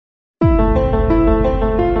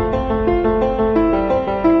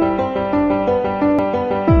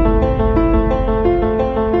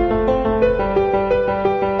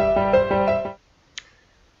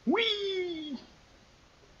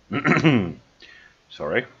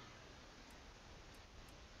Sorry.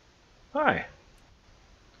 Hi.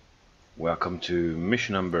 Welcome to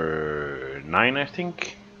mission number 9, I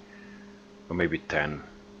think. Or maybe 10.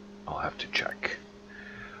 I'll have to check.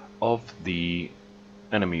 Of the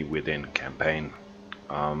Enemy Within campaign.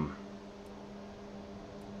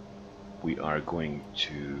 We are going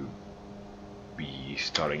to be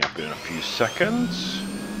starting up in a few seconds.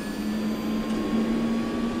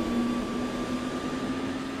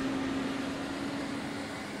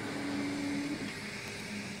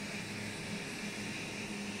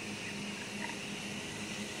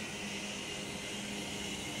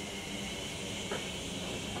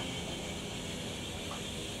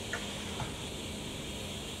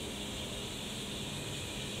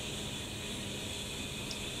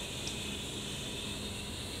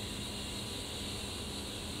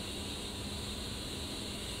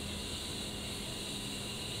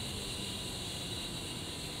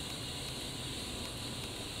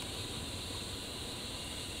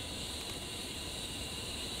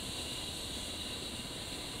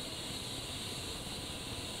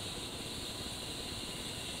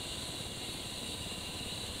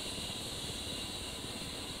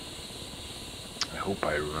 I hope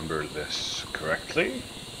I remember this correctly.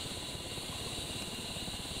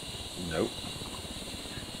 Nope.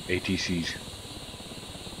 ATCs.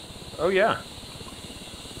 Oh yeah.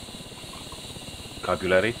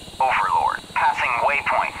 Copulary. Overlord, passing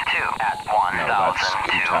waypoint 2 at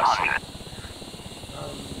 1,200.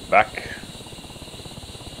 Back.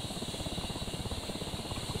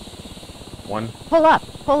 1. Pull up,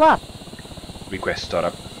 pull up. Request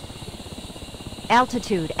startup.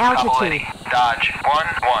 Altitude, Couple altitude. 80. Dodge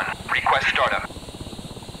 1-1. Request startup.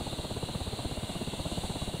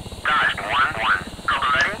 Dodge 1-1.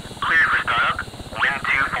 Couple ready. Cleared for startup. Wind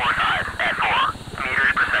 245 at 4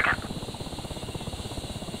 meters per second.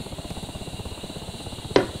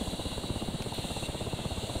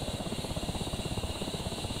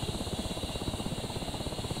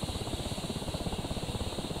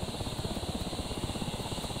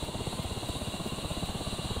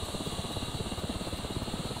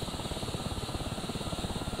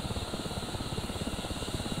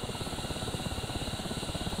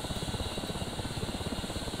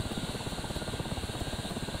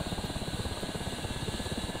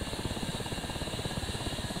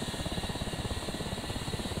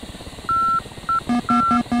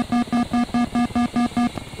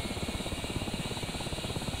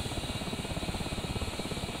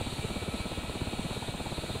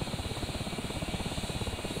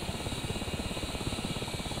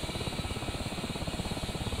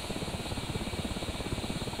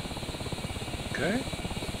 Okay.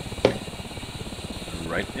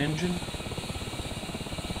 Right engine.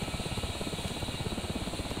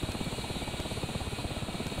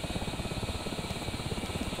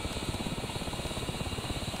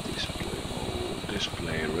 Display mode,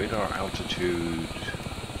 display radar altitude.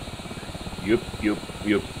 Yup.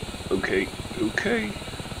 Okay, okay.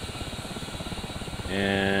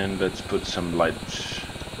 And let's put some light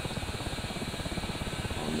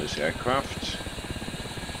on this aircraft,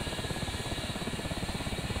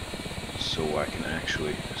 so I can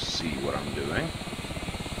actually see what I'm doing.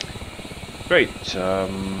 Great.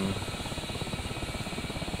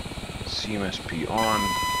 CMSP on.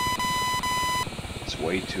 It's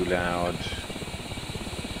way too loud.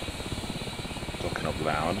 Talking up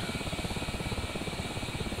loud.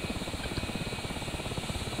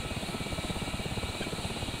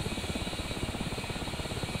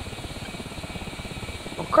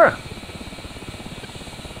 Okay.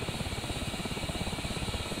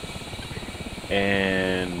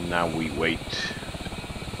 And now we wait.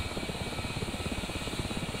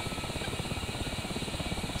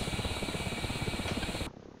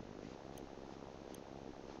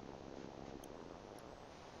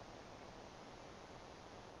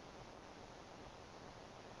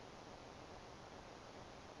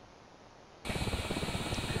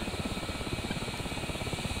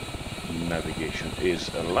 Navigation is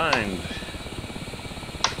aligned.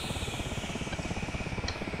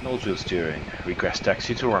 Nose wheel steering. Request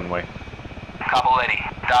taxi to runway. Couple 80.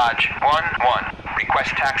 Dodge 1-1.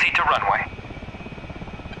 Request taxi to runway.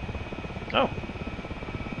 Oh.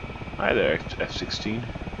 Hi there, F-16.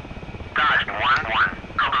 Dodge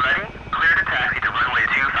 1-1. Couple ready. Clear to taxi to runway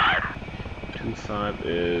 25. 25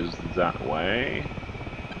 is that way.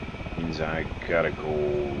 Means I gotta go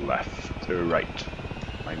left or right.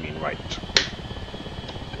 I mean right.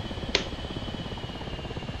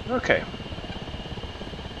 Okay.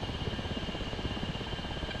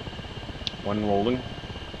 One rolling.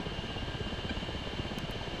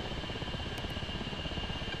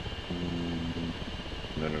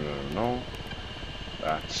 No.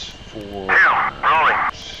 That's 4. Rolling.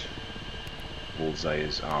 Bullseye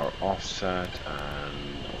is our offset,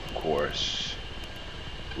 and of course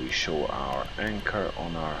we show our anchor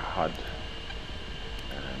on our HUD,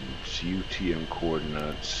 and UTM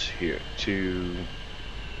coordinates here too.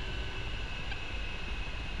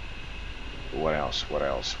 What else?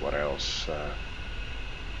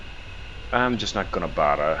 I'm just not gonna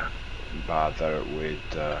bother with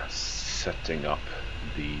setting up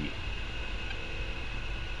the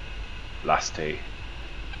last day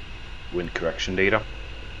wind correction data,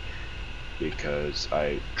 because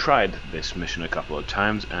I tried this mission a couple of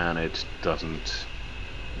times and it doesn't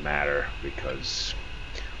matter, because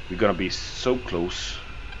we're gonna be so close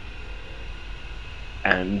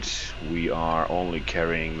and we are only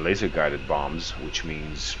carrying laser guided bombs, which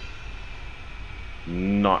means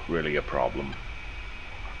not really a problem,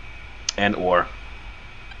 and or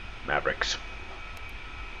Mavericks.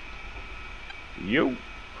 Yo.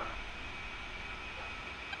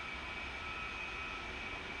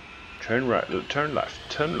 Turn right, turn left,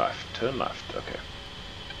 turn left, turn left. Okay.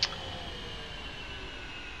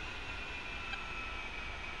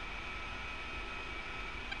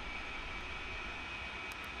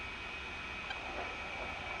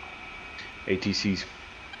 ATCs.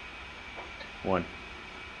 1.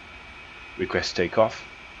 Request takeoff.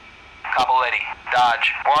 Cavalletti,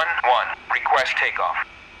 Dodge 1-1. Request takeoff.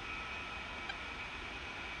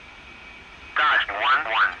 Dodge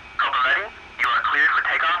 1-1. Cavalletti, you are cleared for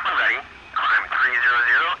takeoff when ready. Climb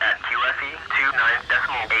 300 at QFE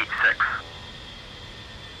 29.86.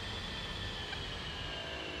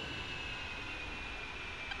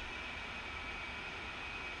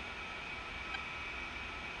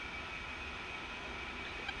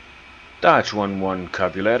 Dodge 1-1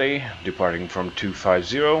 Cavalletti, departing from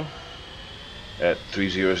 250 at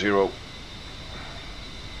 300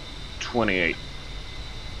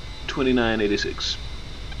 29.86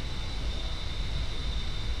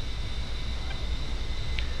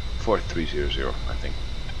 for 300, I think.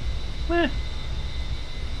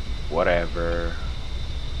 Whatever.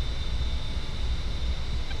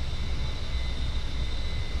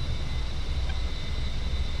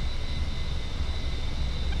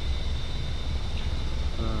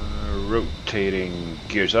 Rotating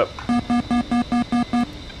gears up.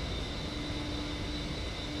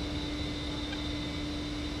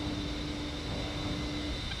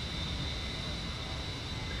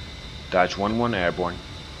 Dodge 1-1 airborne.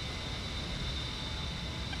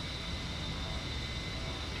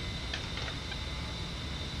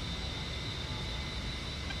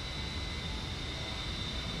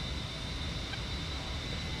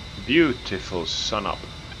 Beautiful sun up.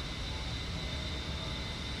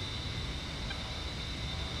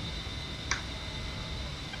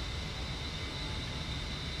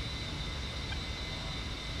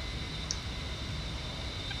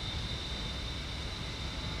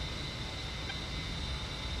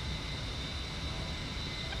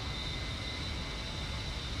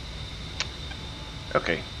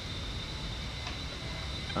 Okay,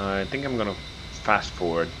 I think I'm gonna fast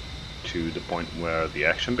forward to the point where the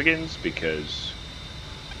action begins because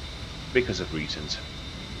of reasons.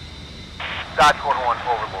 Dodge 1-1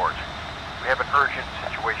 Overlord. We have an urgent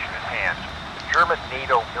situation at hand. The German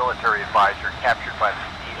NATO military advisor captured by the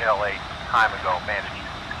DLA some time ago managed to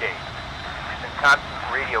escape. He's in constant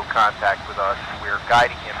radio contact with us, and we are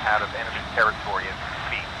guiding him out of enemy territory as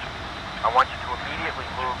we speak. I want you to immediately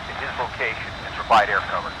move to his location and provide air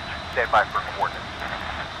cover. Stand by for coordinates.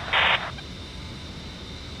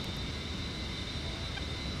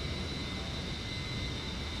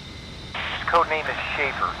 His codename is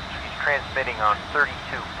Schäfer. He's transmitting on 32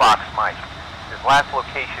 Fox Mike. His last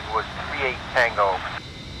location was 38 Tango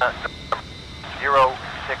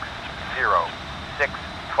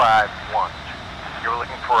 060651. You're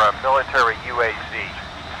looking for a military UAZ.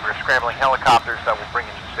 We're scrambling helicopters that will bring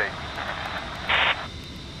him to safety.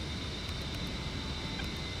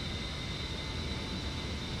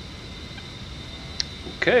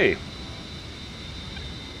 Okay,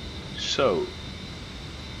 so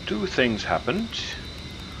 2 things happened.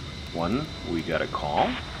 1, we got a call.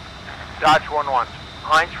 Dodge 1-1.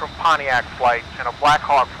 Heinz from Pontiac flight and a Black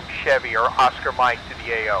Hawk from Chevy are Oscar Mike to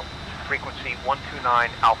the AO. Frequency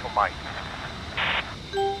 129 Alpha Mike.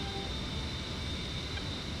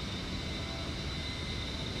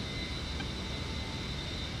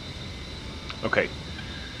 Okay,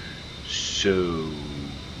 so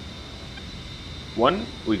 1,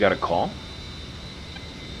 we got a call.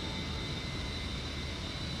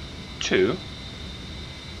 2,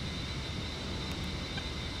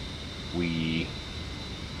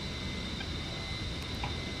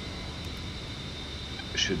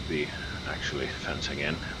 should be actually fencing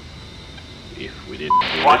in. If we didn't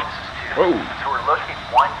do One, it. two. Oh! So we're looking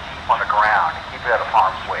one deep on the ground and keep it out of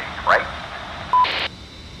harm's way, right?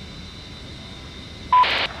 2,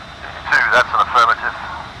 that's an affirmative.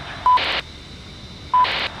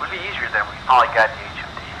 Would be easier than we finally got the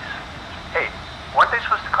HMDs. Hey, weren't they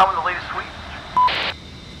supposed to come in the latest sweep?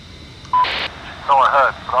 So I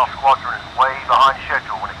heard, but our squadron is way behind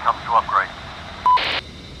schedule when it comes to upgrades.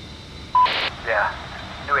 Yeah,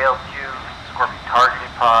 new LQ, Scorpion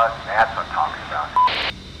targeting pods, that's what I'm talking about.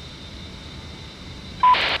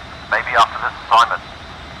 Maybe after this assignment.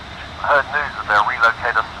 I heard news that they'll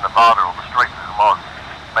relocate us to Nevada or the Straits of Hormuz.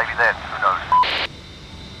 Maybe then, who knows?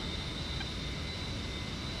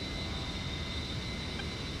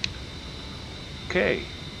 Okay.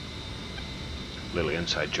 Little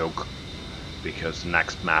inside joke, because the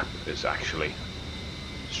next map is actually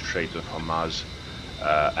Strait of Hormuz,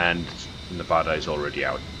 and Nevada is already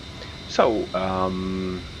out. So,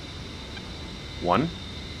 1,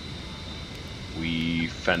 we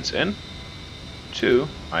fence in. 2,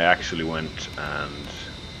 I actually went and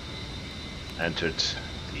entered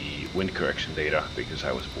the wind correction data because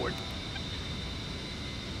I was bored.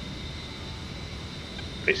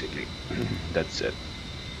 Basically, that's it.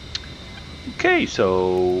 Okay,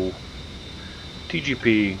 so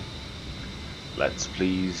TGP, let's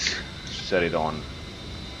please set it on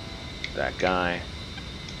that guy.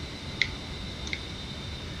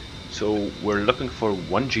 So we're looking for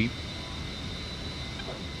 1 Jeep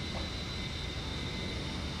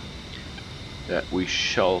that we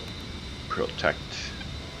shall protect.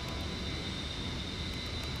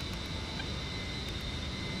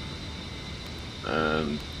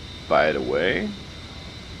 And by the way,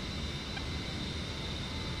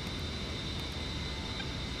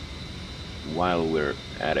 while we're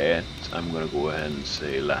at it, I'm gonna go ahead and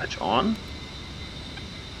say latch on.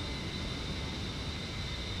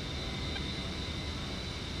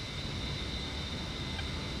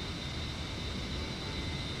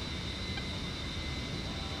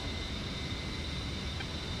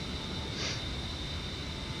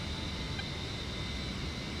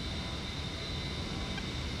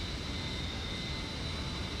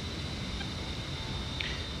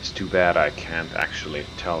 It's too bad I can't actually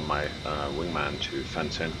tell my wingman to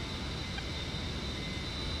fence in.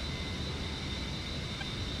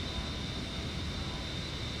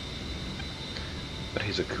 But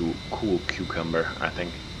he's a cool cucumber, I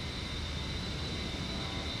think.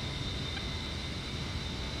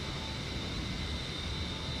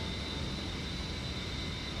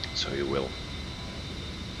 So you will.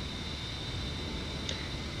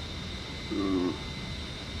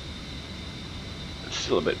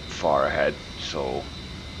 Still a bit far ahead, so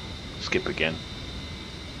skip again.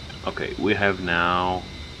 Okay, we have now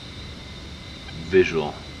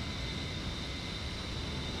visual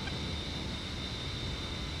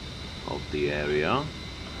of the area,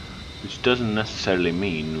 which doesn't necessarily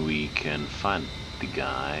mean we can find the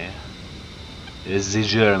guy. Is the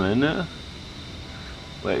German?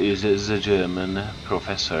 Where is the German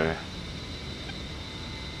professor?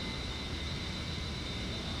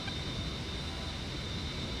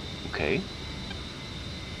 Okay.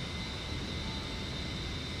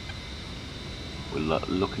 We're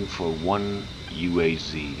looking for 1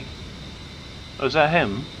 UAZ. Oh, is that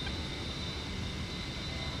him?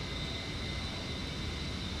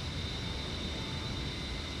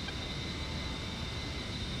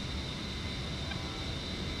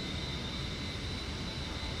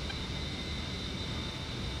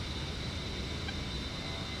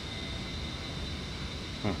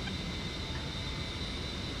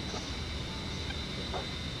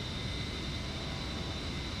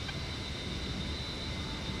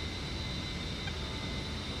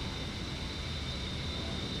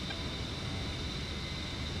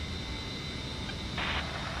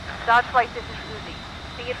 Dodge Flight, this is Uzi.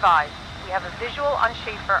 Be advised, we have a visual on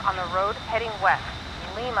Schäfer on the road heading west.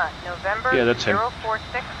 Lima, November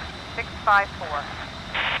 046654.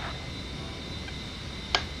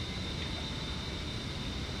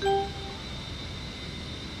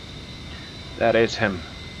 That is him.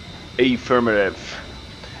 Affirmative.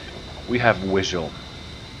 We have visual.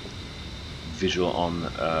 Visual on.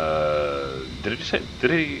 Did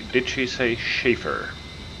she say Schäfer?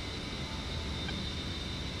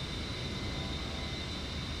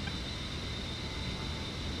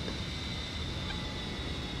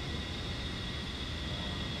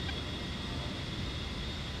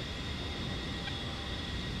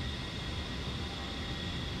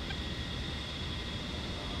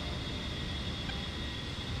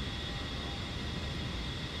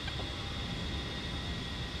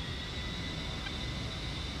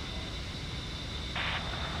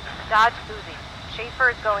 Dodge Uzi.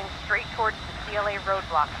 Schäfer is going straight towards the CLA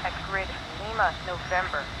roadblock at grid Lima,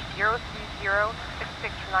 November,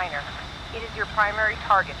 030-669er. It is your primary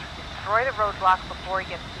target. Destroy the roadblock before he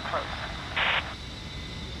gets too close.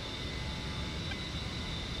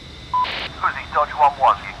 Uzi, Dodge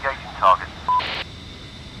 1-1, engaging target.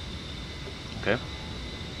 Okay.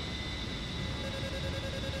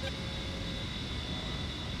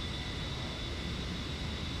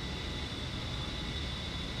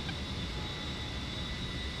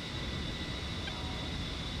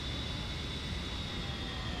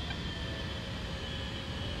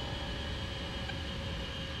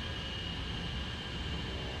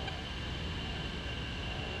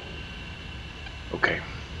 Okay.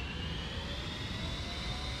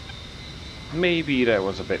 Maybe that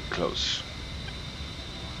was a bit close.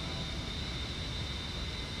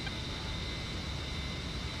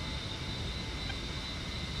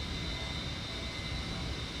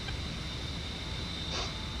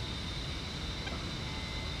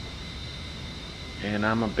 And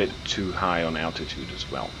I'm a bit too high on altitude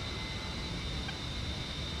as well.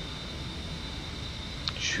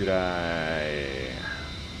 Should I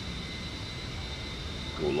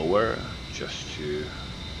go lower just to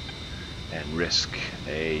and risk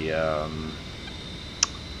an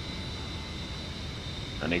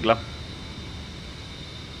igla?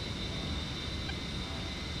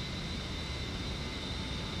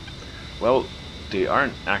 Well, they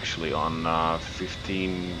aren't actually on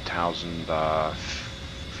 15,000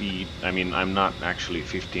 feet. I mean, I'm not actually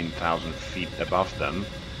 15,000 feet above them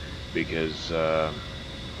because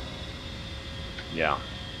yeah.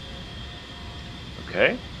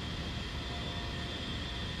 Okay.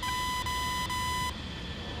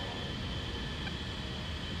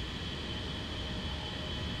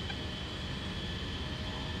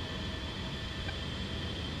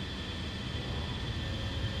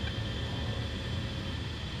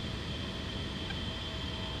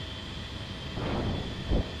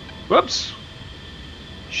 Whoops!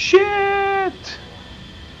 Shit!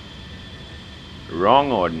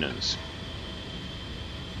 Wrong ordnance.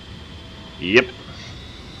 Yep.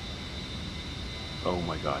 Oh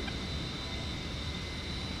my god.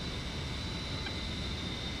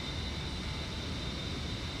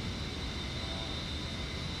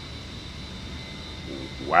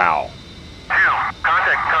 Wow.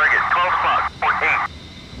 Contact target 12 o'clock, port 8.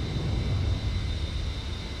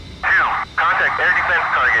 2. Contact air defense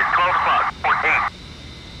target 12 o'clock, port 8.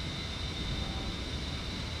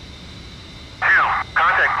 2.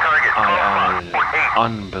 Contact target 12 o'clock, port 8.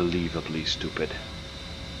 Unbelievably stupid.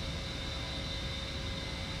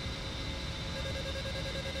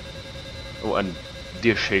 Oh, and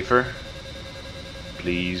dear Schäfer,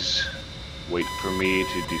 please wait for me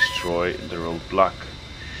to destroy the roadblock.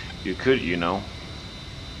 You could, you know.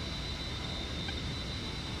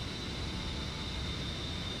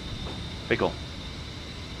 Pickle.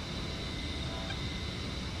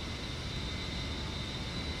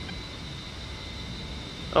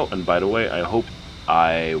 Oh, and by the way, I hope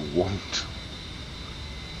I won't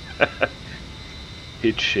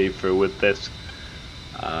hit Schäfer with this.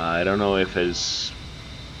 I don't know if it's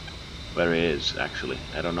where he is actually.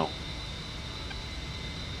 I don't know.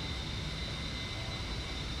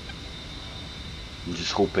 I'm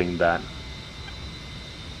just hoping that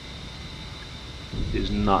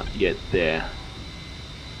is not yet there.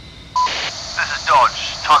 This is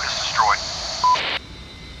Dodge. Target's destroyed.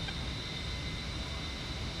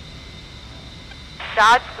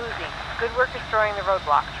 Dodge Uzi. Good work destroying the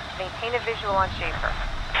roadblock. Maintain a visual on Schäfer.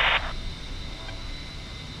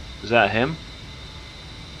 Is that him?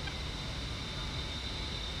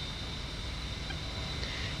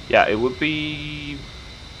 Yeah, it would be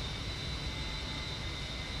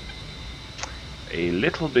a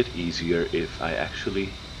little bit easier if I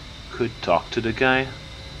actually could talk to the guy.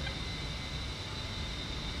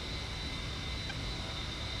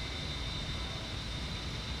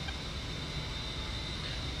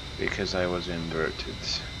 Because I was inverted.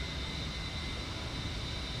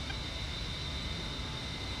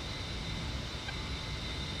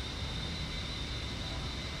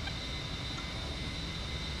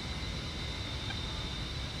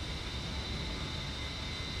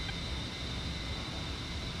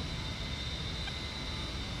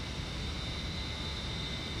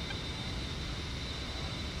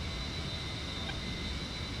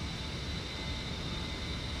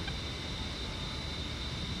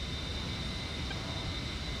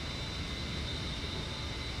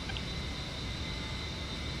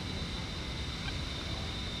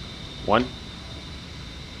 One,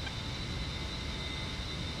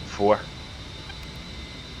 4,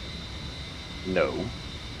 no,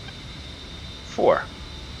 4.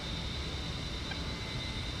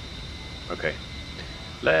 Okay,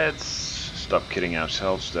 let's stop kidding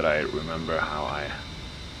ourselves that I remember how I...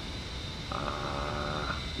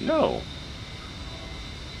 no.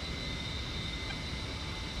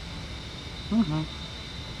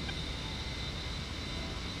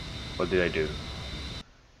 What did I do?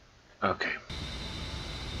 Okay.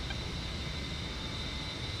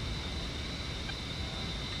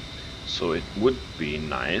 So it would be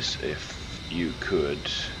nice if you could...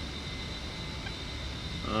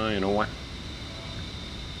 you know what?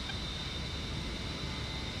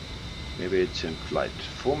 Maybe it's in flight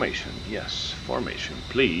formation. Yes, formation,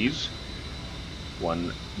 please.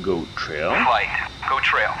 One go trail. Flight, go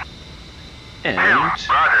trail. And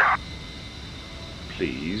Roger.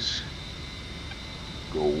 please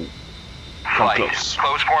go come Flight, close.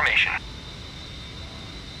 close formation.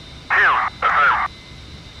 2, affirm.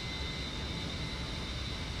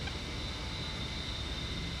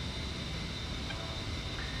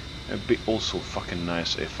 It'd be also fucking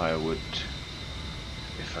nice if I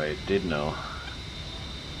did know.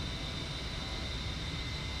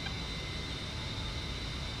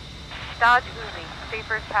 Dodge Uzi.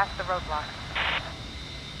 Schäfer's past the roadblock.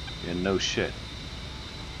 Yeah, no shit.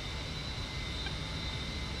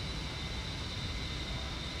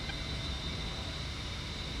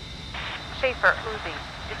 Schäfer, Uzi.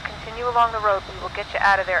 Just continue along the road. We will get you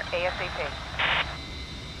out of there ASAP.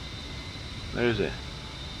 Where is it?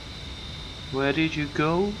 Where did you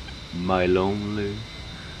go, my lonely?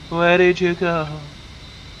 Where did you go?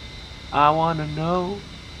 I wanna know,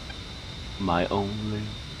 my only.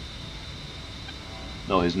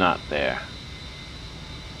 No, he's not there.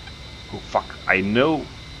 Oh fuck, I know.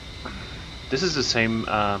 This is the same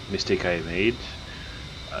mistake I made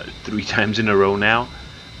 3 times in a row now,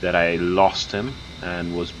 that I lost him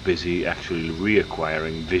and was busy actually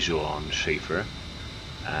reacquiring visual on Schäfer,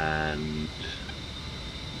 and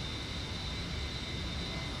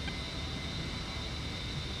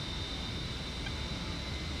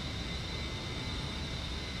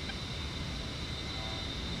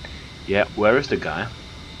yeah, where is the guy?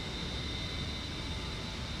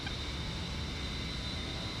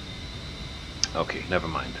 Okay, never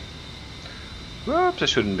mind. Whoops, I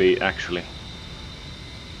shouldn't be actually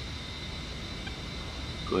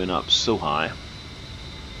going up so high.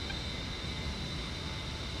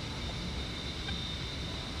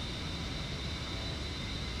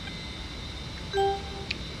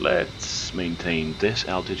 Let's maintain this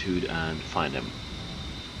altitude and find him.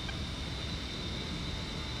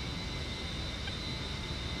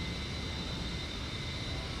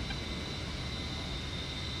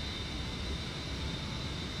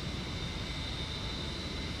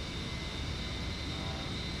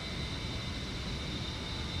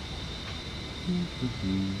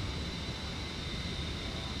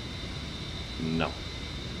 No.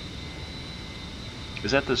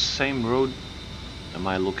 Is that the same road? Am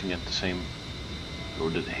I looking at the same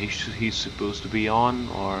road that he's supposed to be on,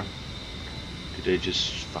 or did I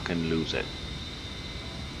just fucking lose it?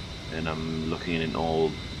 And I'm looking in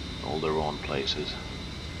all the wrong places.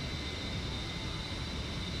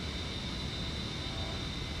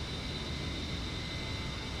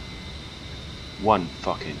 One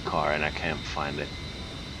fucking car and I can't find it.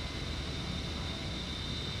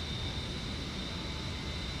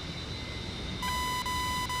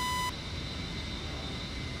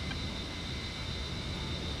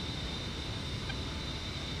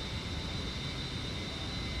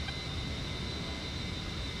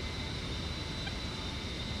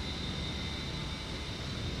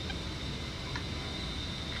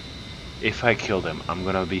 If I kill them, I'm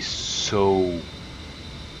gonna be so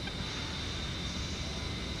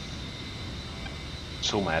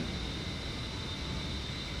mad.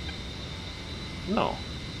 No.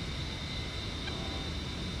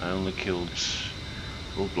 I only killed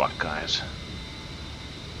roadblock guys.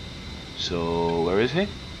 So, where is he?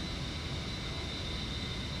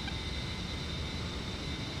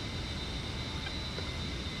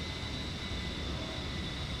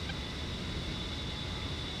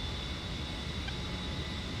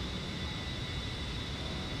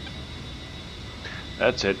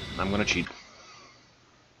 That's it. I'm gonna cheat.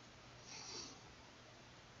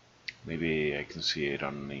 Maybe I can see it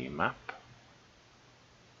on the map.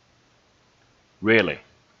 Really?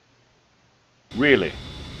 Really?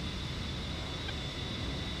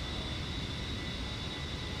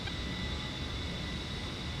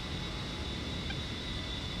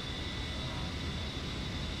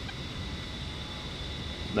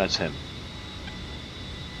 That's him.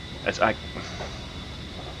 I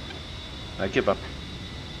give up.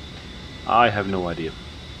 I have no idea.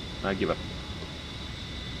 I give up.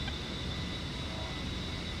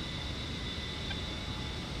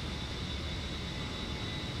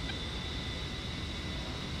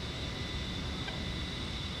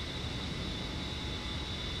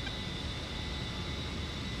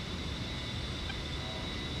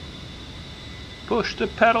 Push the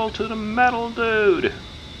pedal to the metal, dude!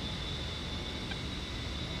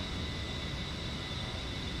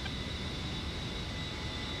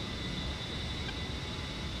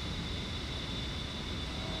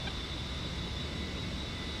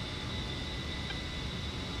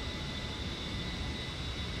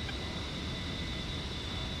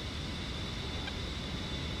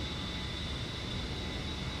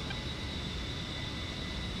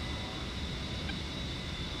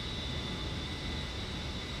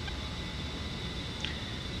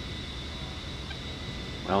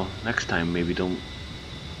 Well, next time maybe don't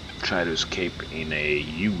try to escape in a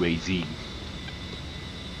UAZ.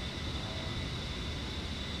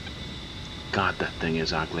 God, that thing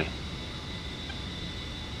is ugly.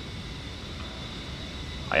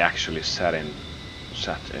 I actually sat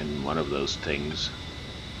in one of those things,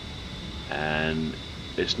 and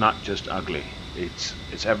it's not just ugly. It's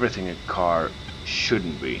everything a car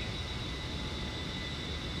shouldn't be.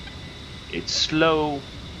 It's slow.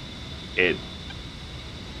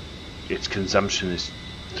 Its consumption is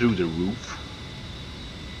through the roof.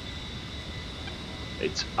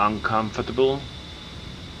 It's uncomfortable.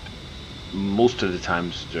 Most of the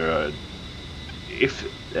times there are,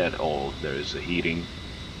 if at all, there is heating.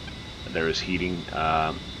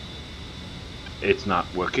 It's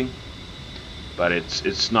not working, but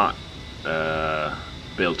it's not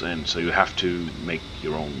built in, so you have to make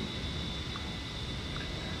your own.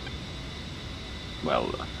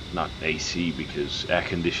 Well, not AC, because air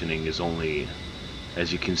conditioning is only,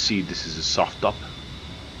 as you can see, this is a soft top,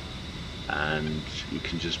 and you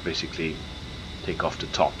can just basically take off the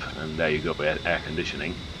top and there you go, air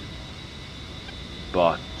conditioning.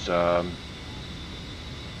 But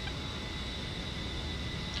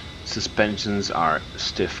suspensions are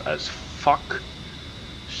stiff as fuck,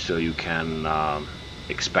 so you can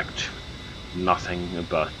expect nothing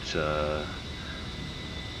but, to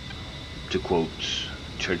quote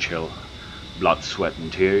Churchill, blood, sweat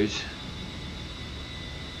and tears.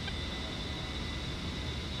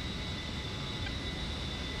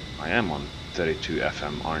 I am on 32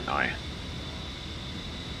 FM, aren't I?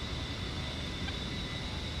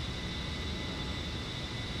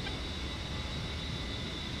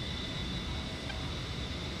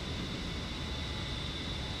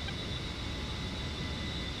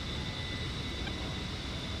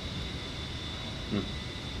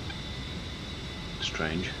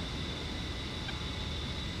 Strange.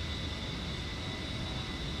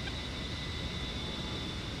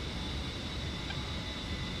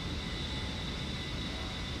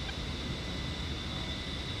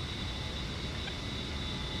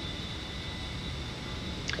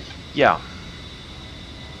 Yeah,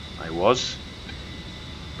 I was,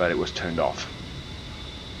 but it was turned off.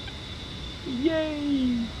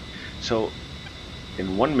 Yay! So,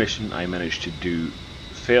 in one mission I managed to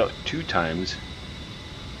fail 2 times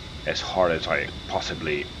as hard as I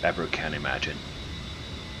possibly ever can imagine.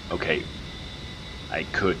 Okay, I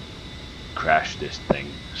could crash this thing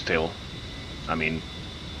still. I mean,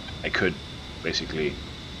 I could basically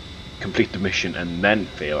complete the mission and then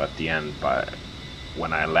fail at the end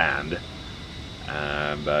when I land,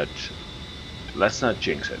 but let's not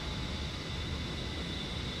jinx it.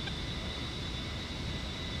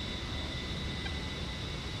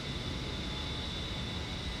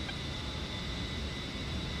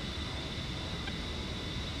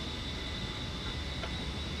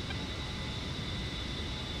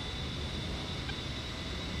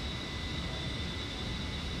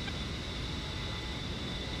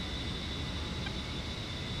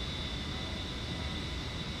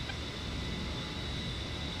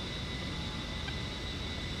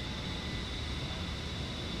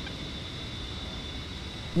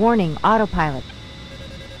 Warning, autopilot.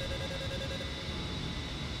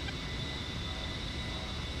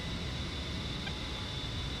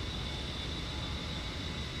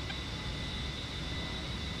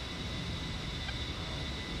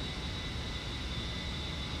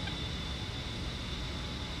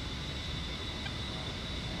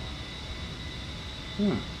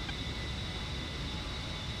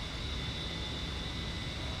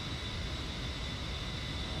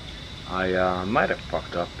 I might have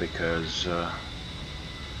fucked up because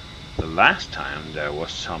the last time there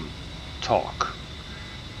was some talk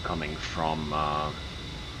coming from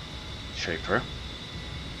Schäfer.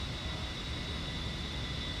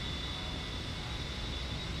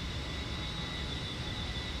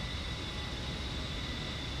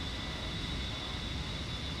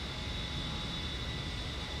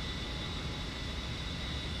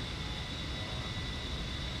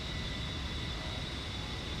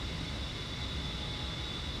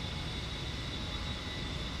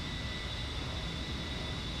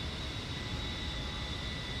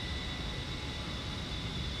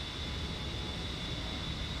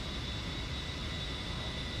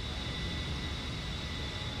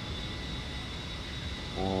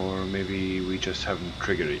 maybe we just haven't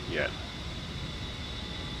triggered it yet.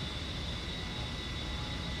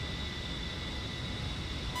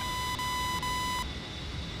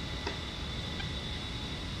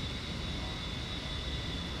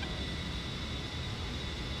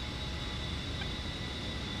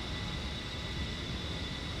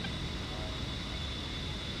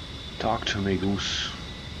 Talk to me, Goose.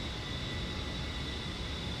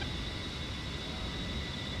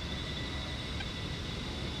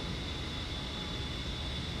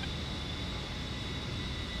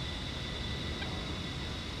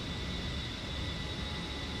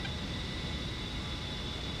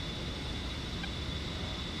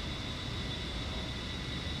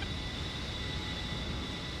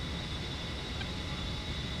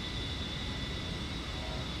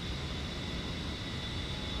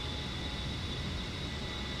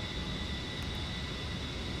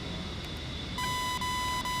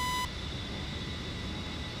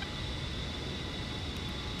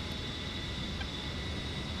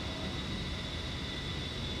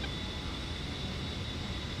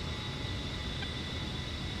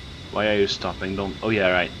 Why are you stopping? Don't. Oh yeah,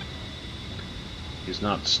 right. He's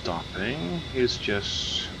not stopping. He's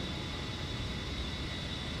just.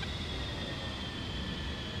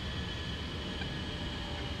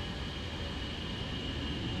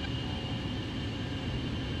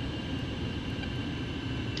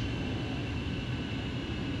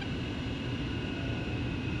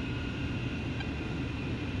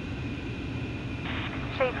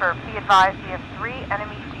 Schäfer, be advised we have 3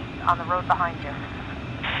 enemy jeeps on the road behind you.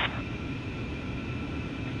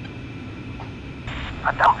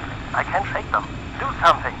 A dump. I can't shake them. Do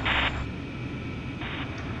something.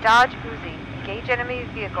 Dodge Uzi, engage enemy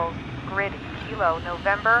vehicles, grid Kilo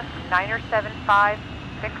November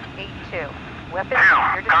 975-682. Weapons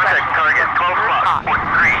at your discretion. Contact target, close Third spot,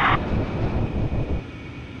 hot.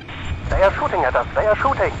 3. They are shooting at us. They are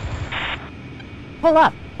shooting. Pull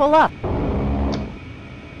up, pull up.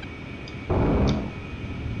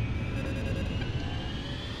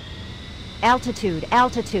 Altitude,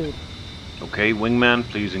 altitude. Okay, wingman,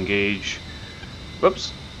 please engage.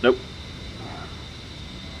 Whoops. Nope.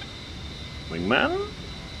 Wingman.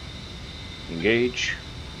 Engage.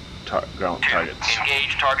 Ground targets.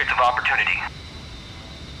 Engage targets of opportunity.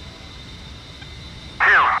 2,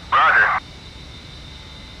 roger.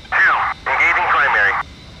 2, engaging primary.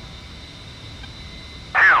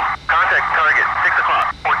 2, contact target, 6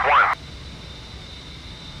 o'clock, point 1.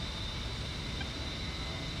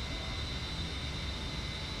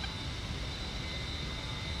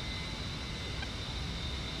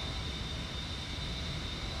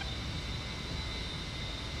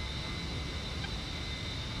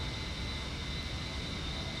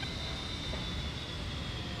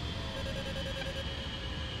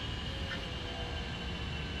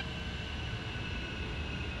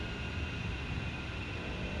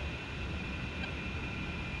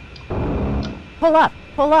 Pull up,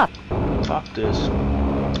 pull up. Fuck this.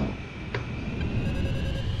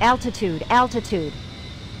 Altitude, altitude.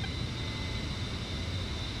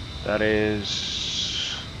 That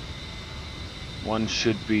is... One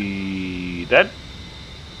should be dead.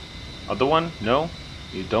 Other one? No?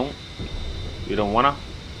 You don't? You don't wanna?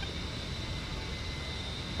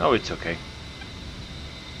 Oh, it's okay.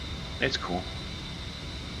 It's cool.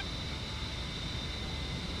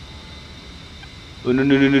 Oh, no,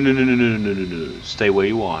 no, no, no, no, no, no, no, no, no, no. Stay where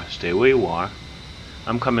you are. Stay where you are.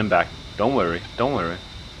 I'm coming back. Don't worry. Don't worry.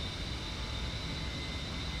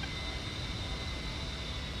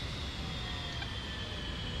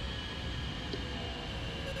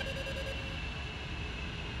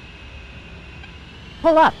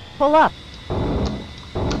 Pull up, pull up.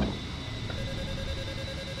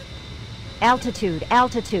 Altitude,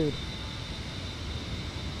 altitude.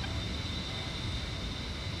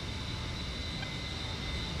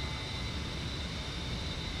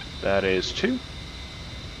 That is 2.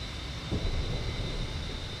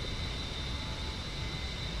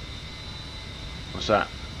 What's that?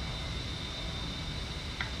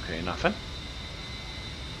 Okay, nothing. 2,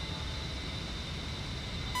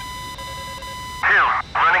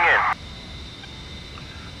 running in.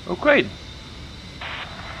 Oh, great.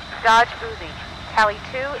 Dodge Uzi, tally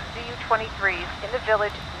 2 ZU-23s in the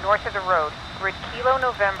village north of the road. Grid Kilo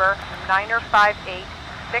November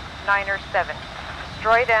 958-6907.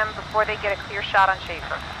 Destroy them before they get a clear shot on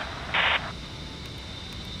Schäfer.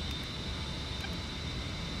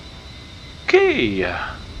 Okay.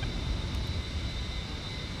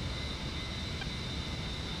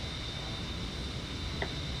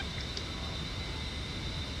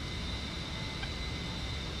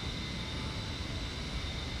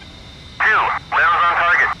 Rounds on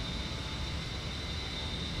target.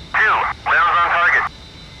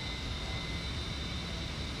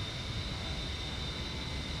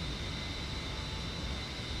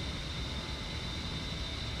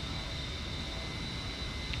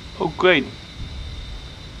 Oh, great.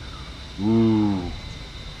 Ooh.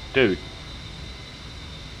 Dude.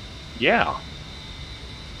 Yeah.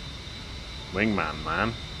 Wingman,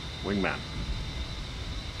 man. Wingman.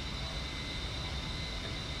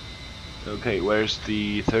 Okay, where's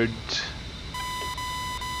the third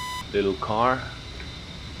little car?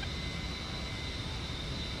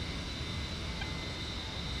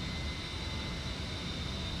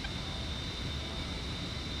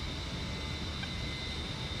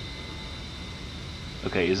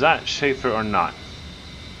 Okay, is that Schäfer or not?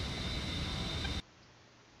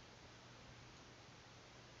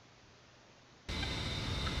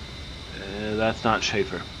 That's not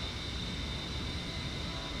Schäfer.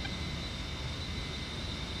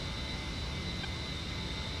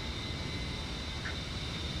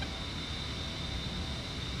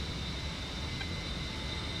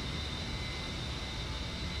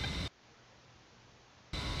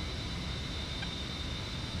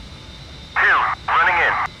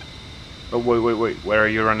 Oh, wait, where are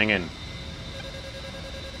you running in?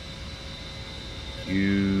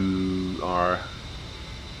 You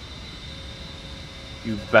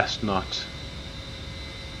best not.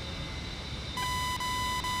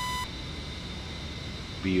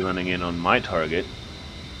 Be running in on my target.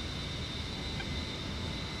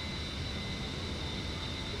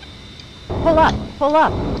 Pull up, pull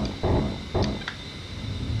up.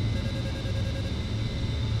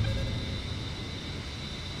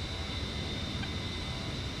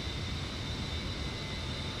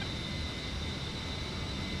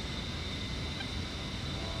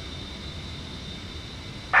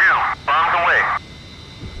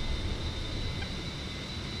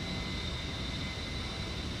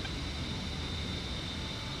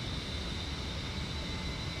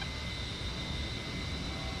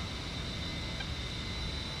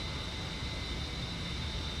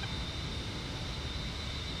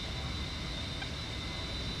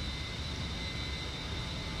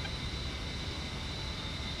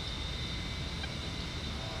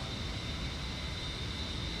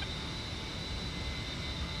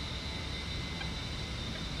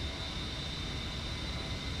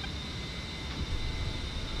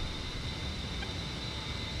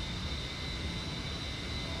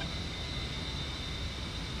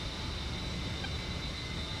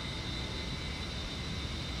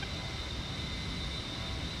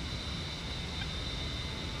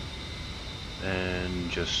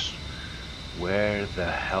 And just where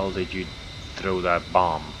the hell did you throw that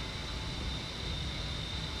bomb?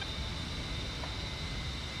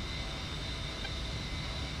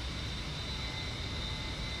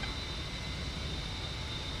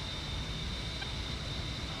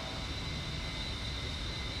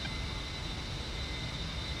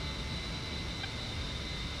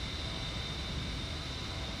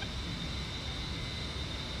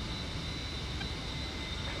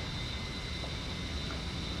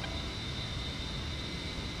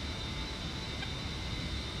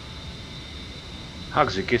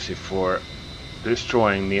 Hugsy Kissy for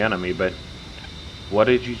destroying the enemy, but what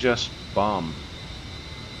did you just bomb?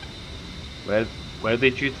 Where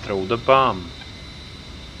did you throw the bomb?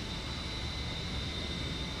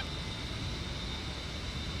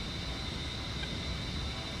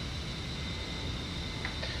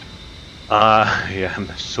 Yeah,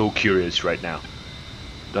 I'm so curious right now.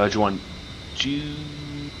 Dodge one, two,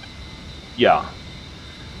 yeah.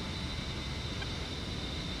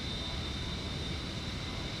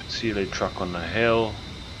 See the truck on the hill.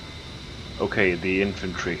 Okay, the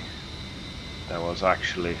infantry that was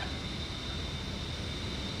actually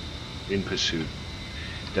in pursuit.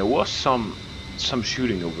 There was some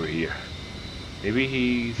shooting over here. Maybe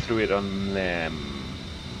he threw it on them.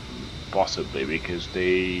 Possibly, because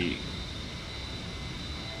they...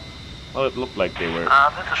 Well, it looked like they were...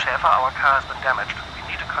 This is Schäfer. Our car has been damaged.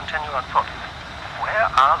 We need to continue on foot. Where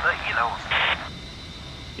are the helos?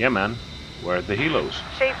 Yeah, man. Where are the helos?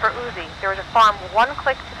 Schäfer, Uzi, there is a farm 1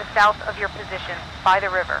 click to the south of your position, by the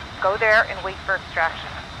river. Go there and wait for extraction.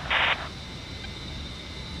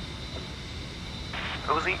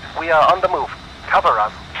 Uzi, we are on the move. Cover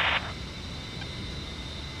us.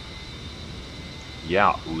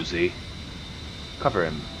 Yeah, Uzi. Cover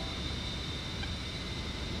him.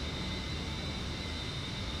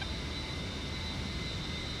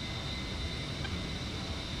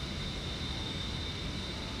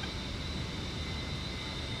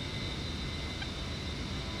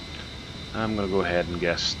 I'm gonna go ahead and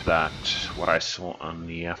guess that what I saw on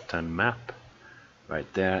the F10 map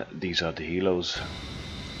right there, these are the helos.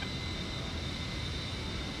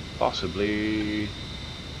 Possibly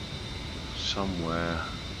somewhere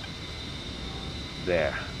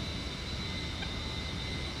there.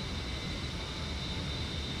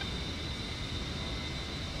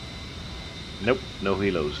 Nope, no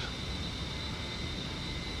helos.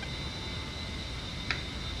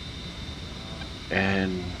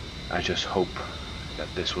 And I just hope that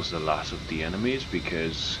this was the last of the enemies,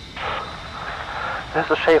 because... This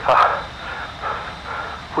is Schäfer.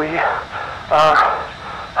 We are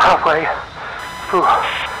halfway through.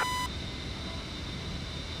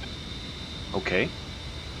 Okay.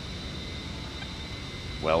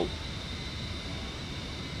 Well...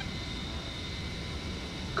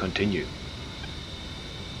 continue.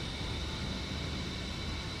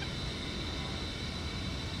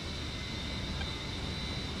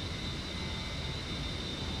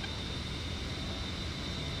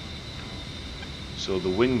 So the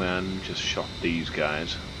wingman just shot these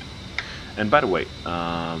guys. And by the way,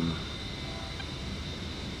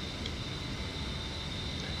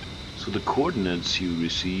 so the coordinates you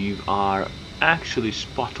receive are actually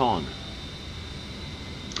spot on.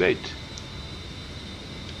 Great.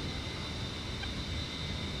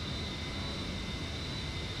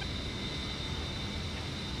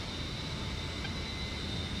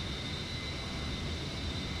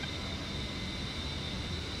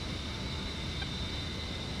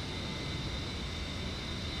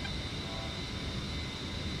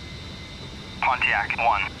 Pontiac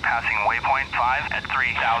 1, passing waypoint 5 at 3,500.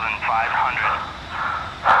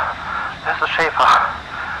 This is Schäfer.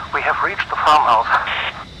 We have reached the farmhouse.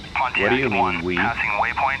 Pontiac What do you mean, 1, we? passing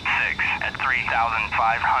waypoint 6 at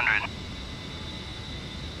 3,500.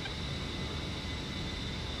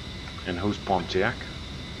 And who's Pontiac?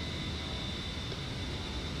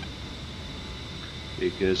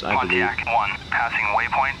 Because I believe... Pontiac 1, passing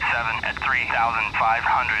waypoint 7 at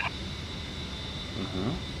 3,500.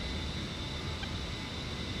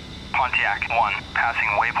 Pontiac 1, passing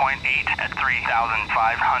waypoint 8 at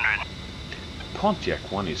 3,500.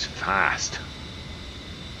 Pontiac 1 is fast.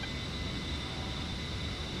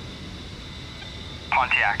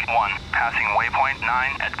 Pontiac 1, passing waypoint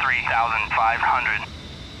 9 at 3,500.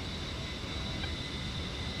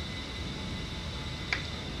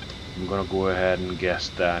 I'm gonna go ahead and guess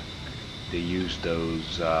that they use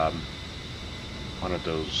those, one of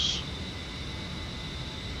those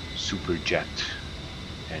super jet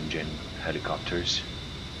engine helicopters.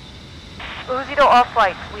 Uzi to all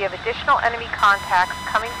flights. We have additional enemy contacts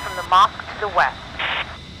coming from the mosque to the west.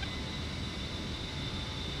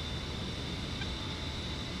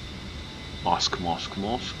 Mosque.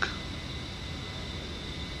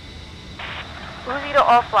 Uzi to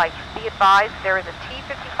all flights. Be advised there is a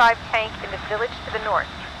T-55 tank in the village to the north.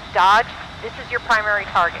 Dodge, this is your primary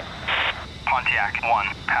target. Pontiac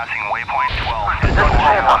 1, passing waypoint 12 at This is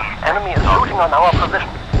Schäfer. Enemy is shooting on our position.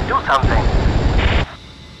 Do something.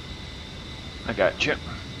 I got you.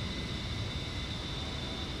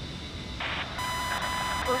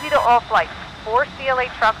 Uzi to all flights. 4 CLA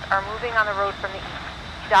trucks are moving on the road from the east.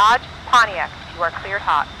 Dodge, Pontiac, you are cleared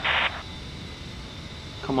hot.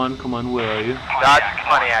 Come on, where are you? Dodge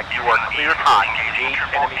Pontiac, you are cleared hot. Engage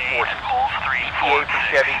enemy forces. ETA for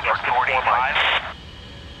Chevy are 4 miles.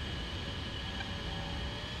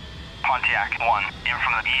 Pontiac 1, in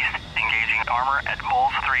from the east, engaging armor at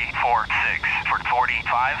Bulls 346 for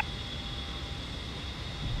 45.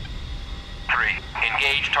 3,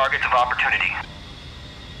 engage targets of opportunity.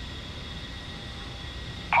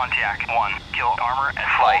 Pontiac 1, kill armor at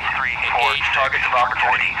Bulls 346. Engage targets of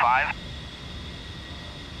opportunity. 5.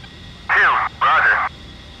 2, roger.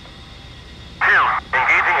 2,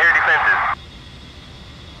 engaging air defenses.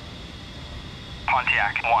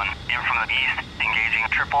 Pontiac 1, in from the east, engaging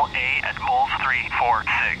AAA at Bulls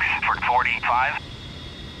 346 for 45.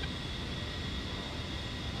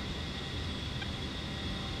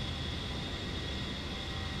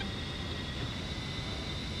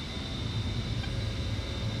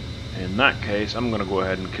 In that case, I'm gonna go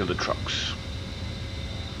ahead and kill the trucks.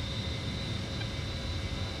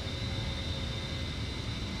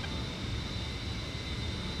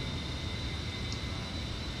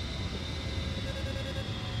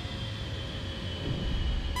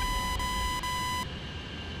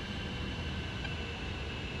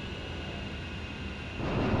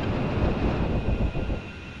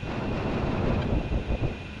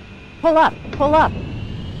 Pull up, pull up.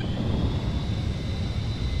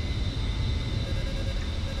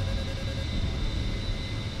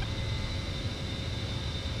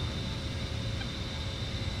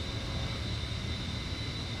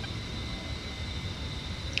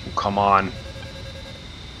 Come on.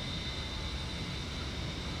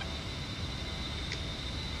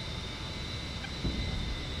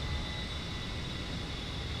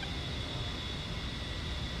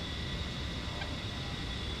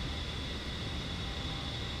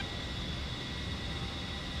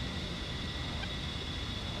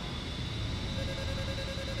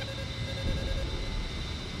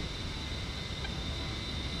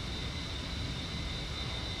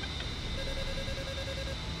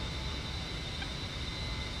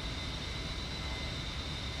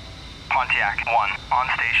 Pontiac 1, on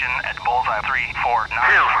station at bullseye 349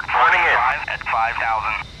 Two, running in. 45 at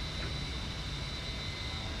 5,000.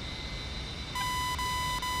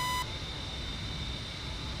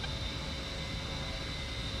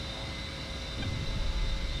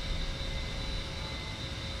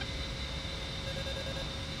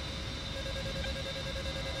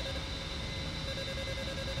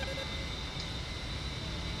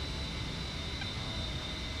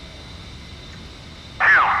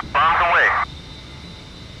 Bombs away.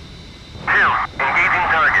 2, engaging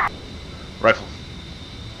target. Rifle.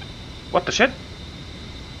 What the shit?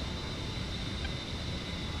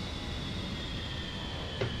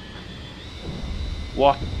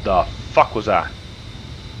 What the fuck was that?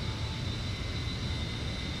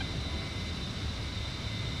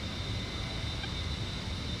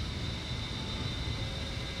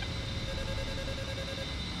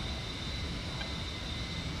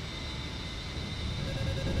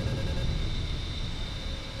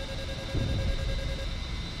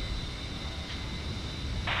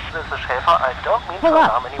 This is Schäfer. I don't mean Pull to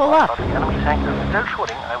up, alarm pull anyone, up. but the enemy tank is still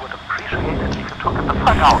shooting. I would appreciate it if you took it the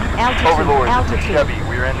fuck out. Altitude, Overlord, this is altitude. Chevy.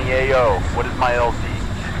 We're in the AO. What is my LZ?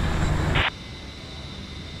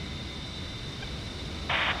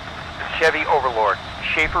 Chevy Overlord.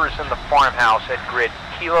 Schäfer is in the farmhouse at grid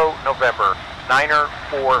Kilo November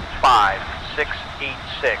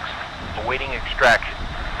 945-686, awaiting extraction.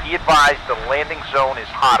 He advised the landing zone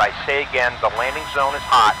is hot. I say again, the landing zone is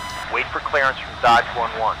hot. Wait for clearance from Dodge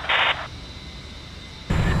 1-1.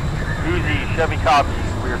 Easy, Chevy copy.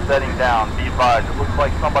 We are setting down. Be advised, it looks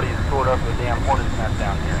like somebody has stored up a damn hornet's nest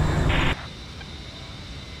down here.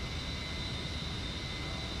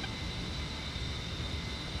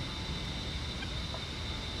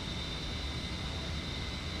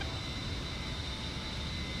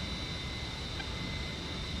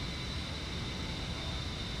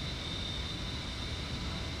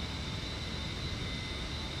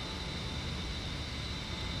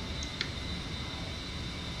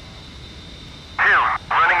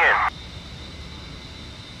 Running in.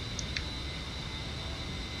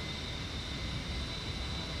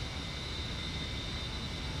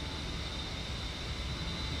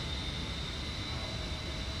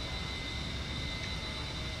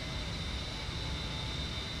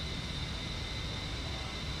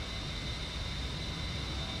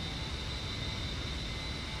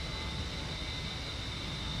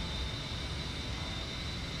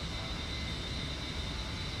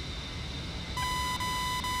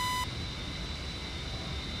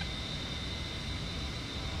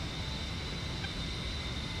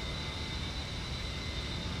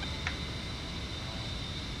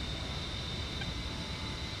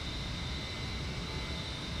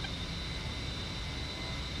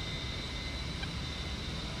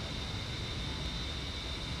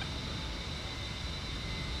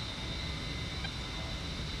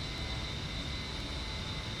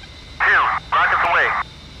 Rockets away.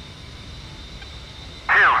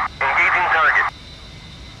 2, engaging target.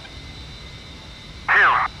 2,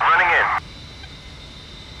 running in.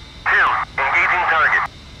 2, engaging target.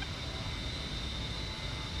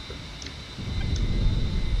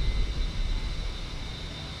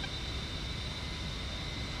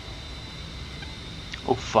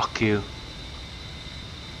 Oh, fuck you.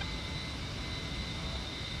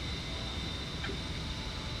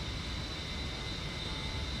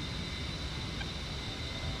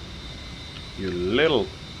 You little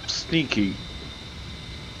sneaky.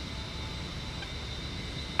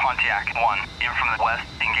 Pontiac 1, in from the west,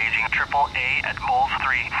 engaging AAA at Bulls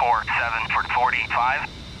 347 for 45.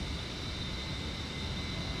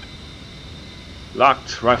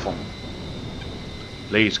 Locked rifle.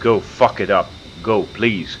 Please go fuck it up. Go,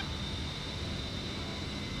 please.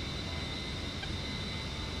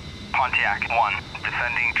 Pontiac 1,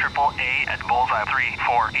 defending AAA at Bullseye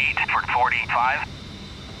 348 for 45.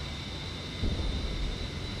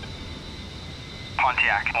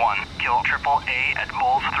 Pontiac 1, kill AAA at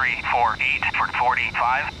Bulls 348 for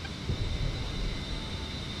 45.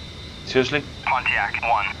 Seriously? Pontiac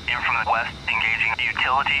 1, in from the west, engaging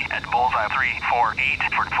utility at Bullseye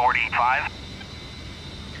 348 for 45.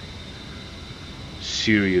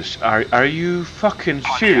 Serious? Are you fucking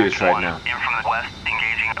serious Pontiac right 1, now? in from the west,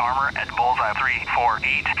 engaging armor at Bullseye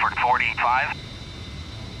 348 for 45.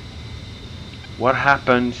 What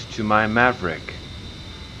happened to my Maverick?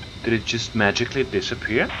 Did it just magically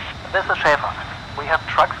disappear? This is Schäfer. We have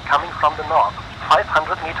trucks coming from the north,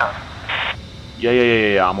 500 meters.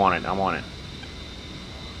 Yeah, I'm on it, I'm on it.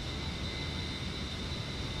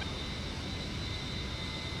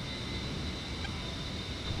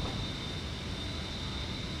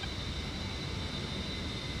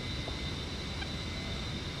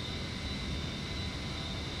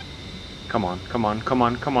 Come on, come on, come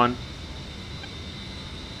on, come on.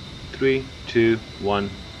 3, 2, 1.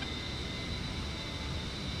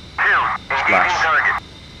 Splash. Target.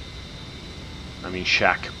 I mean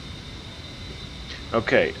shack.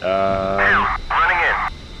 Okay, Running in.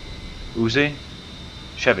 Uzi,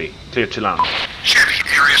 Chevy, clear to land. Chevy,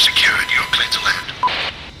 area secured. You're clear to land.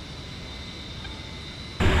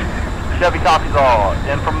 Chevy copies all.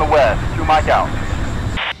 In from the west. 2 mic out.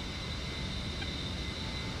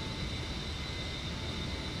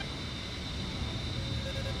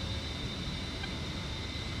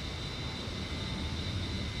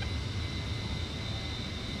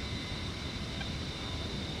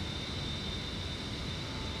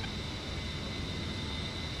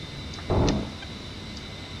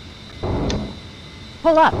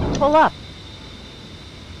 Pull up, pull up.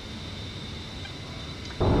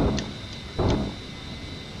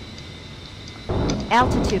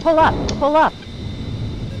 Altitude, pull up, pull up.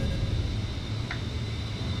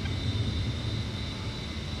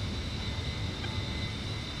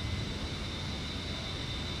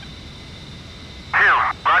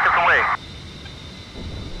 Rockets away.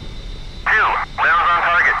 2, rounds on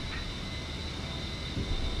target.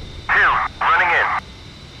 2, running in.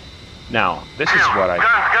 Now, this is what I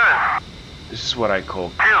Guns. this is what I call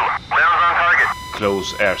 2, rounds on target.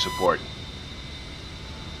 close air support.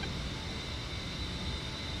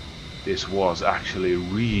 This was actually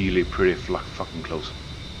really pretty fucking close.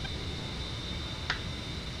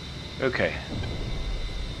 Okay.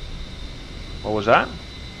 What was that?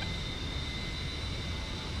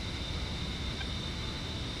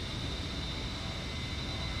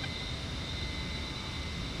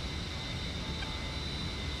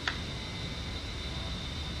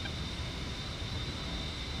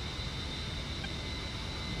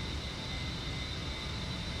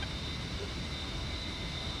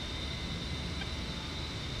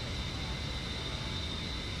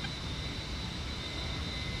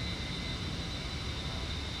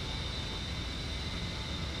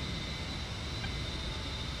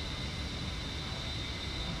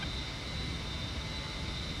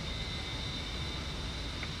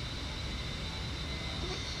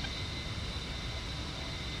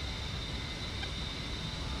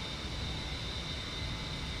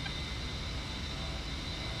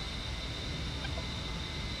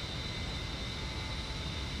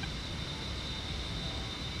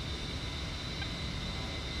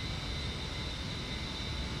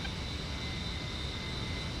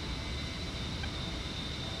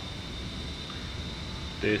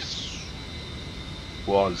 This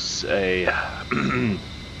was a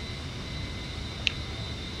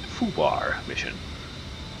FUBAR mission.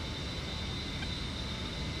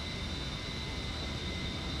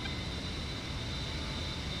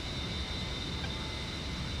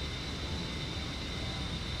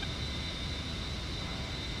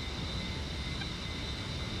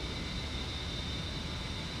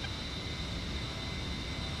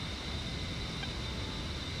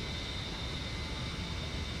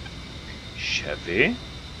 Chevy,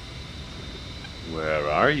 where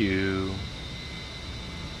are you?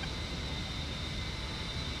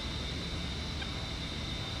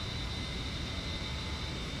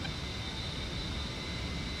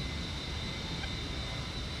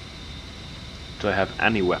 Do I have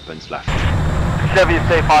any weapons left? Chevy is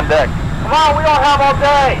safe on deck. Come on, we don't have all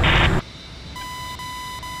day!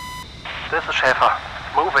 This is Schäfer.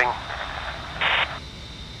 Moving.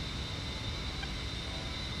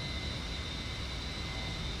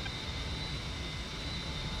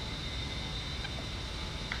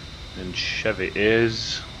 And Chevy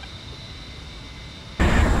is...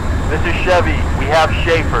 This is Chevy. We have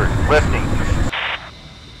Schäfer lifting.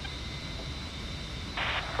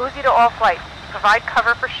 Uzi to all flights. Provide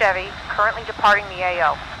cover for Chevy, currently departing the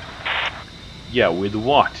AO. Yeah, with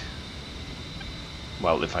what?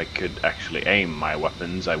 Well, if I could actually aim my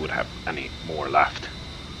weapons, I would have any more left.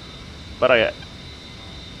 But I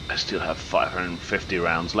still have 550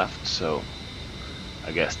 rounds left, so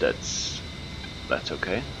I guess that's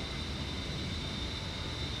okay.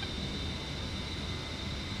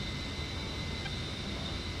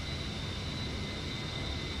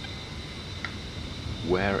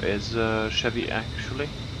 Where is Chevy actually?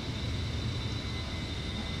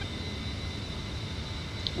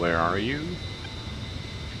 Where are you?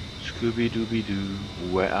 Scooby-Dooby-Doo,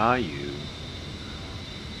 where are you?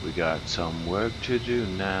 We got some work to do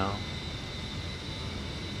now.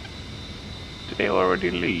 Did they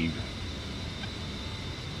already leave?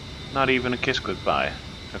 Not even a kiss goodbye.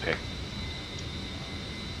 Okay.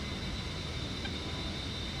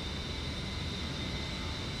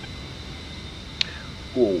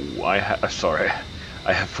 Oh, sorry.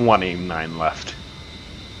 I have one AIM-9 left.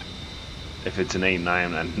 If it's an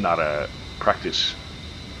AIM-9 and not a practice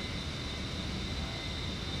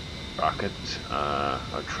rocket,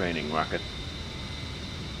 or training rocket.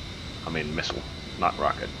 I mean missile, not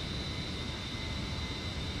rocket.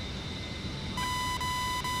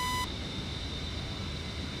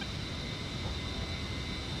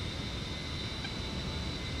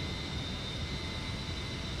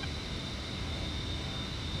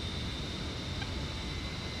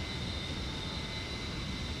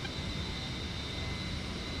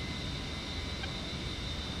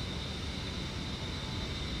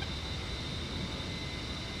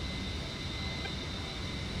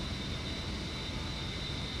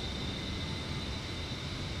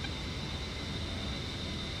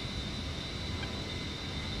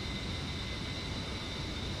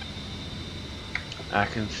 I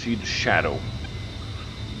can see the shadow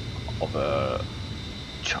of a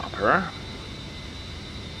chopper.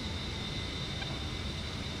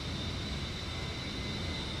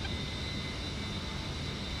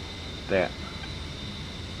 There.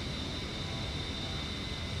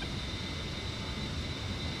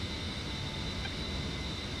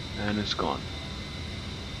 And it's gone.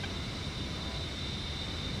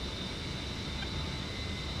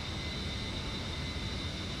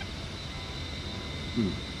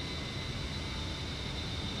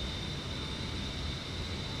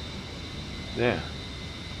 There.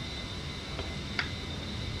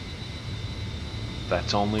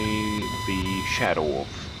 That's only the shadow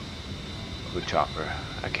of a chopper.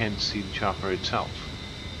 I can't see the chopper itself.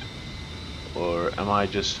 Or am I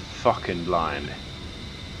just fucking blind?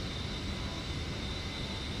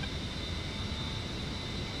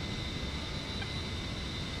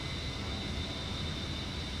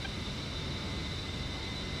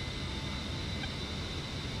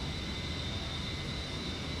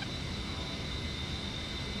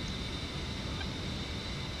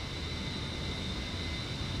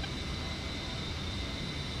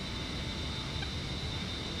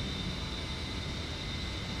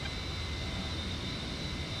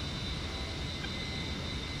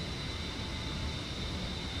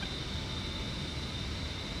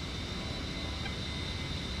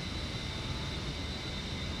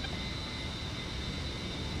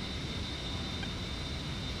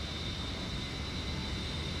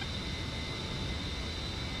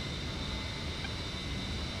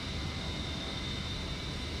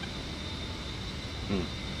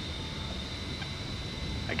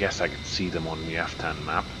 I guess I could see them on the F10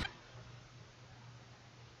 map.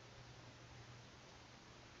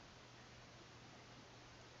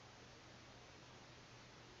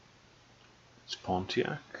 It's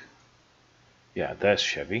Pontiac. Yeah, there's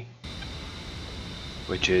Chevy.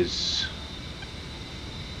 Which is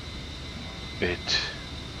a bit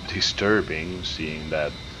disturbing, seeing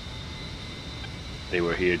that they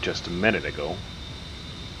were here just a minute ago.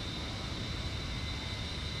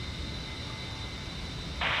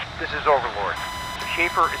 This is Overlord.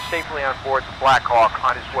 Schäfer is safely on board the Black Hawk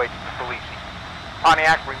on his way to Tbilisi.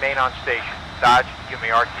 Pontiac, remain on station. Dodge, give me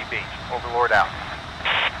RTB. Overlord out.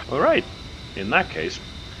 Alright, in that case,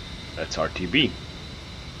 that's RTB.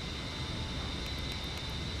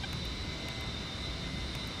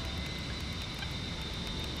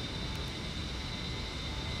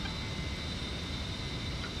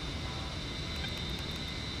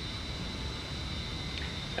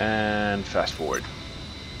 And fast forward.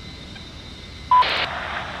 2-1,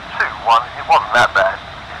 it wasn't that bad.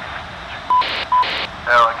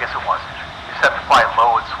 No, I guess it wasn't. You just have to fly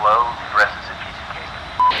low and slow, the rest is a piece of cake.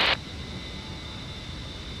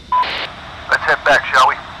 Let's head back, shall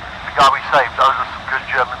we? We gotta be safe, those are some good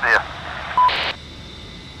German beer.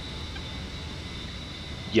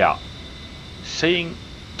 Yeah, saying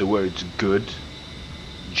the words good,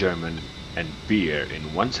 German, and beer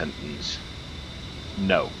in one sentence,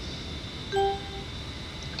 no.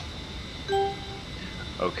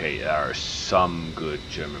 Okay, there are some good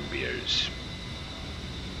German beers,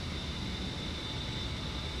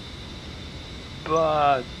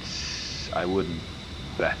 but I wouldn't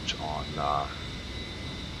bet on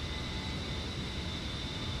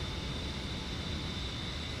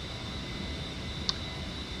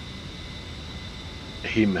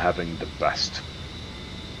him having the best.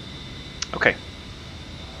 Okay,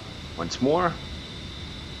 once more,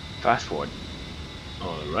 fast forward.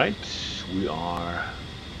 Alright, we are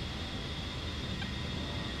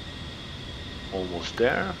almost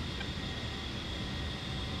there.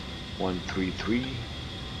 133.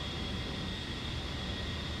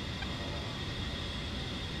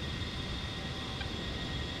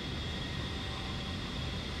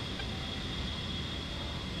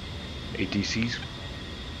 ATCs.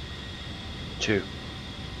 2.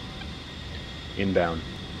 Inbound.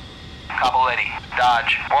 Cavalletti,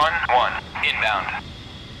 Dodge 1-1, inbound.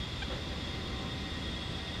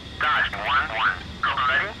 Dodge 1-1.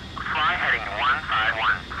 Cavalletti, fly heading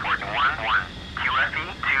 151, for 1-1. QFE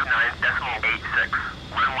 29.86.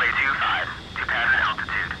 Runway 25 to pattern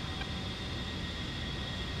altitude.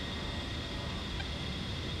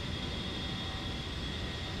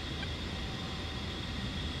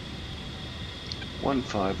 One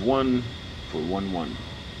 151 for 1-1.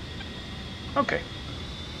 Okay.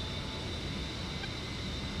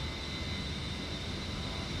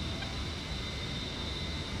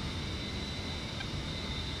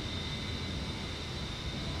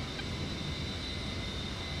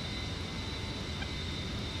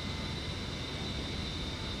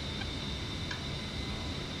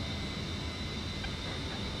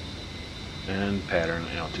 And pattern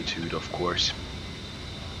altitude, of course.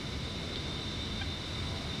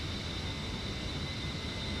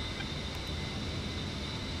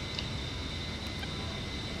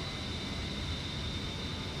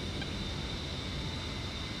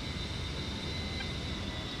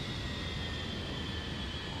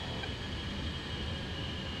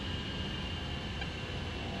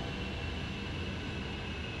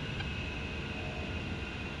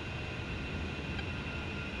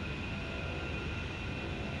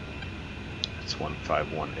 It's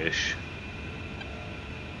 151-ish.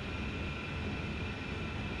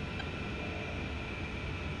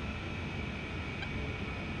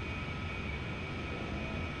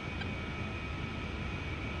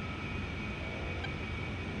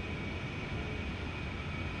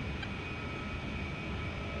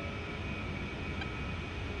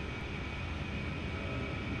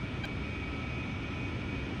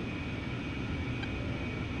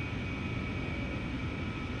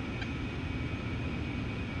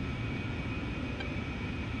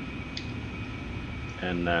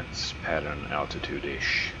 And that's pattern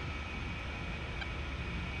altitude-ish.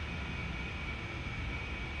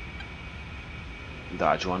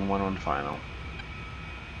 Dodge 1-1 on final.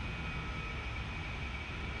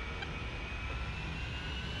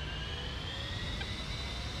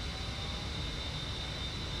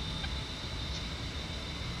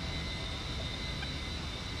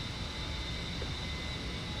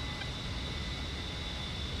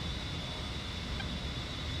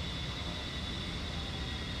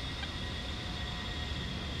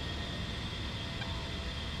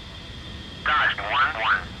 Dodge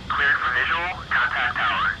 1-1. Cleared for visual. Contact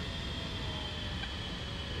tower.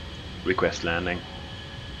 Request landing.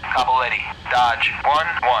 Cavalletti, Dodge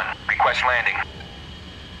 1-1, request landing.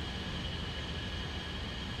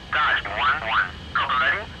 Dodge 1-1.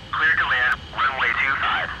 Cavalletti, cleared to land. Runway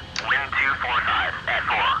 25. Wind 245 at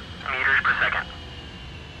 4 meters per second.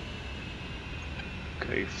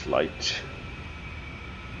 Okay, flight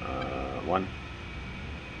 1.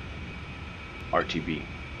 RTB.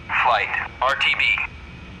 Flight, RTB.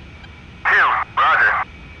 2, roger.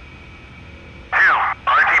 2,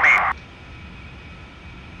 RTB.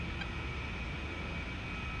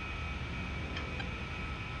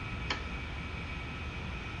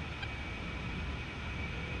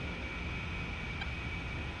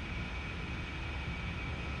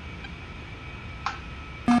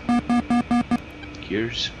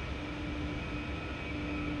 Gears.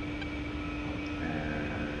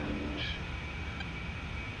 And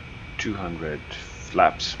 200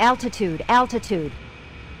 flaps. Altitude, altitude.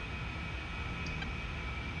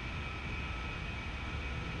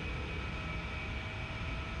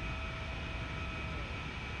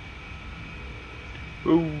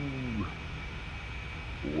 Ooh,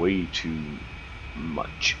 way too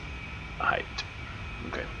much height.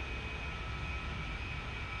 Okay.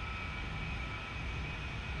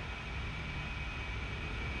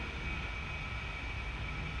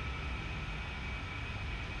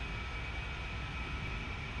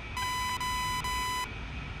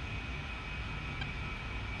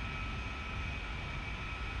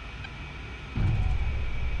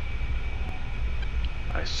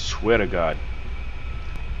 I swear to God,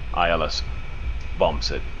 ILS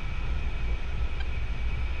bumps it.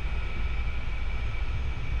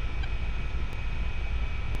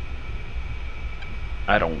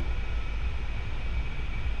 I don't.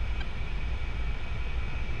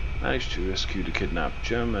 Managed to rescue the kidnapped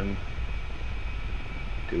German.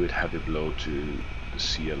 Do it heavy blow to the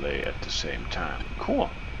CLA at the same time. Cool.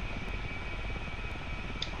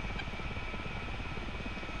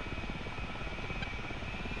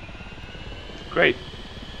 Great.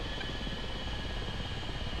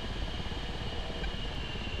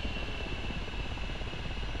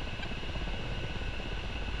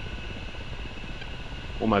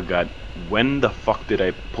 Oh my god, when the fuck did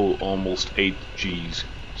I pull almost 8 Gs?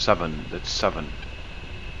 7, that's 7.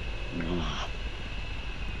 Oof.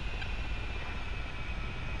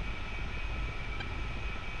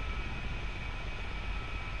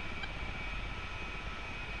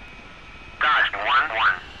 Dodge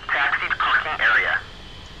 1-1. Taxi to parking area.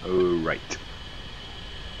 Oh, right.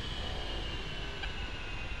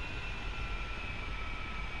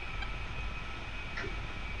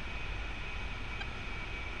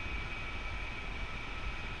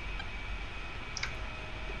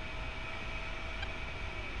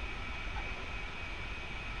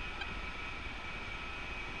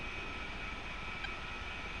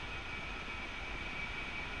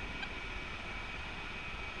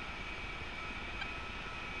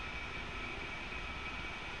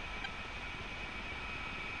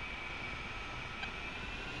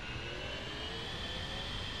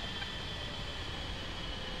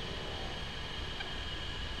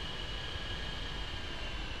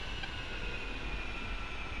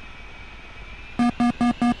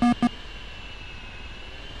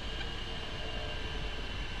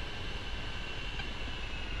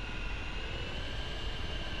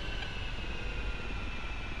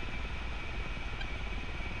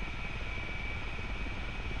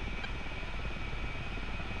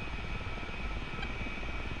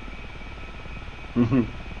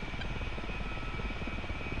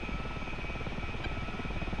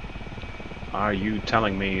 Are you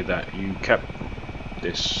telling me that you kept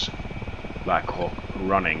this Black Hawk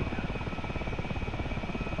running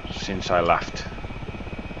since I left?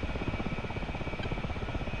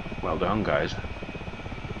 Well done, guys.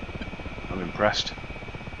 I'm impressed.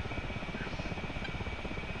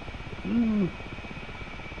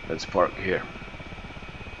 Let's park here.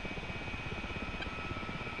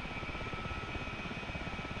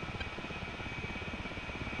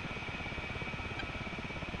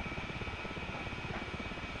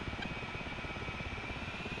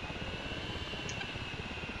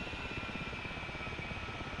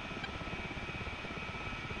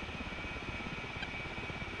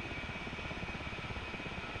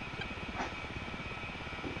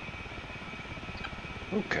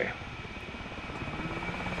 Okay.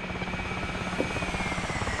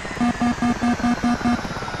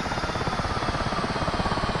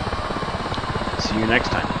 See you next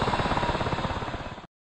time.